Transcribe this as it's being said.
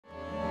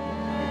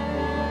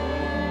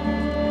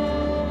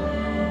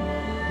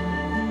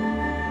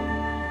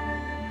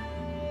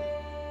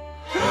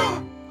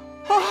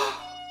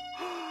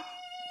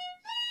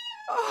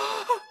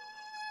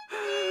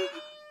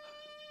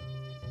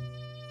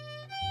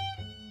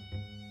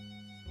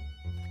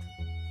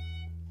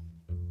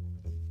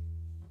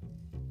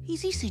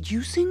Is he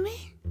seducing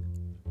me?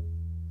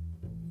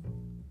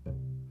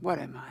 What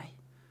am I?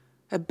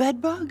 A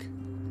bedbug?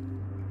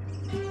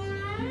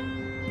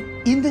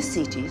 In the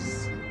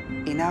cities,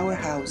 in our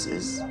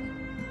houses,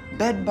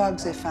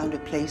 bedbugs have found a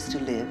place to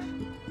live.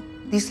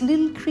 These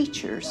little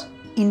creatures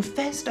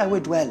infest our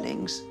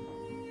dwellings.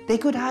 They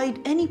could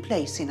hide any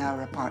place in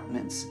our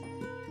apartments,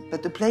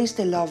 but the place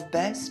they love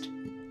best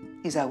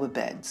is our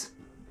beds.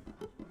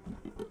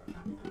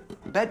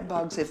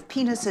 Bedbugs have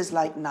penises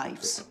like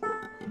knives.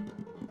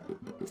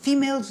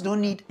 Females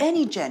don't need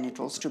any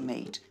genitals to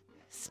mate.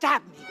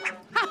 Stab me.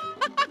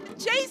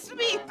 Chase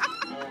me.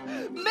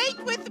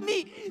 Mate with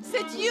me.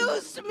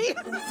 Seduce me.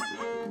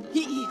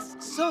 He is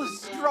so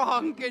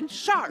strong and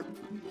sharp.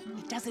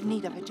 He doesn't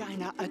need a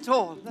vagina at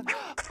all.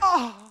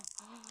 Oh.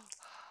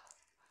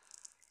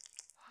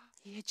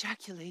 He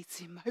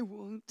ejaculates in my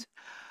wound.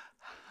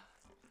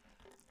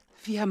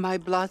 Via my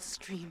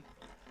bloodstream,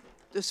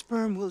 the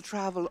sperm will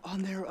travel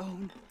on their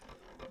own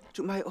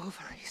to my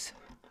ovaries.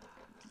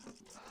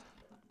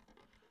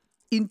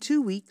 In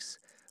 2 weeks,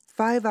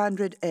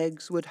 500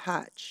 eggs would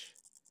hatch.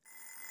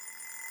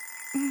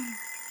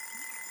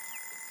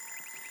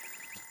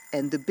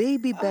 And the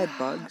baby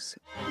bedbugs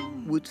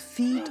would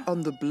feed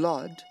on the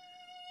blood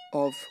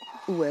of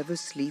whoever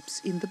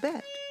sleeps in the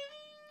bed.